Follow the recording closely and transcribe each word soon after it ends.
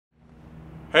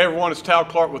Hey everyone, it's Tal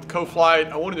Clark with Coflyt.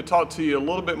 I wanted to talk to you a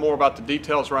little bit more about the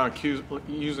details around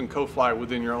using Coflyt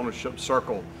within your ownership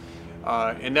circle.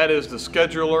 And that is the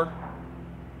scheduler,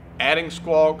 adding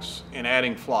squawks, and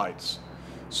adding flights.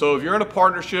 So if you're in a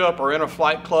partnership or in a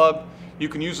flight club, you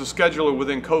can use a scheduler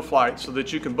within Coflyt so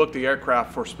that you can book the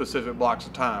aircraft for specific blocks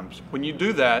of times. When you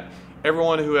do that,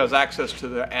 everyone who has access to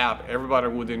the app, everybody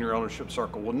within your ownership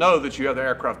circle, will know that you have the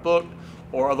aircraft booked,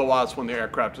 or otherwise when the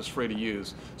aircraft is free to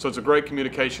use. So it's a great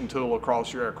communication tool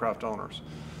across your aircraft owners.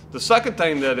 The second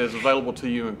thing that is available to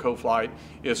you in Coflyt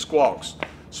is Squawks.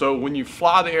 So when you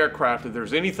fly the aircraft, if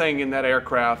there's anything in that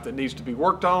aircraft that needs to be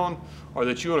worked on or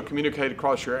that you want to communicate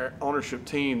across your ownership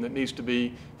team that needs to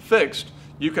be fixed,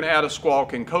 you can add a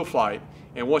squawk in Coflyt.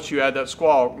 And once you add that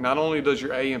squawk, not only does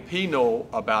your A&P know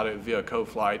about it via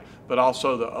Coflyt, but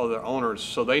also the other owners,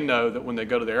 so they know that when they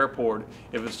go to the airport,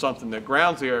 if it's something that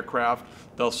grounds the aircraft,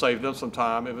 they'll save them some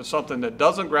time. If it's something that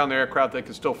doesn't ground the aircraft, they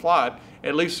can still fly it.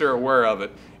 At least they're aware of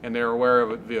it, and they're aware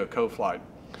of it via Coflyt.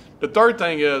 The third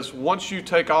thing is, once you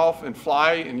take off and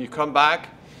fly and you come back,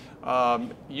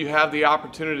 you have the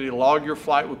opportunity to log your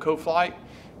flight with Coflyt.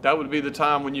 That would be the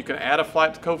time when you can add a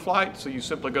flight to Coflyt. So you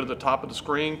simply go to the top of the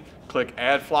screen, click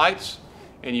Add Flights,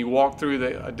 and you walk through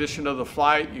the addition of the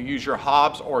flight. You use your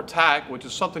HOBS or TAC, which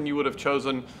is something you would have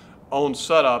chosen on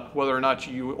setup, whether or not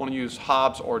you want to use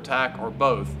HOBS or TAC or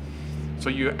both. So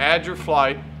you add your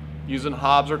flight using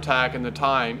HOBS or TAC and the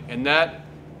time, and that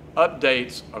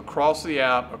updates across the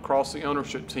app, across the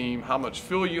ownership team, how much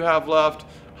fuel you have left,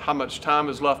 how much time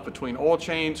is left between oil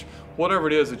change, whatever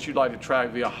it is that you'd like to track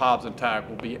via HOBS and TAC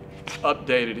will be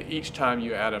updated each time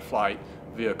you add a flight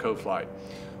via Coflyt.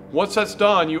 Once that's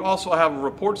done, you also have a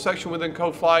report section within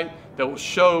Coflyt that will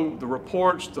show the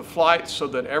reports, the flights, so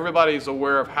that everybody is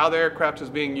aware of how the aircraft is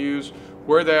being used,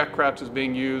 where the aircraft is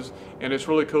being used, and it's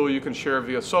really cool. You can share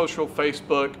via social,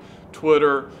 Facebook,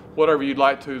 Twitter, whatever you'd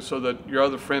like to, so that your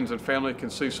other friends and family can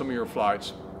see some of your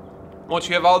flights. Once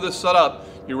you have all this set up,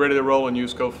 you're ready to roll and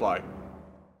use Coflyt.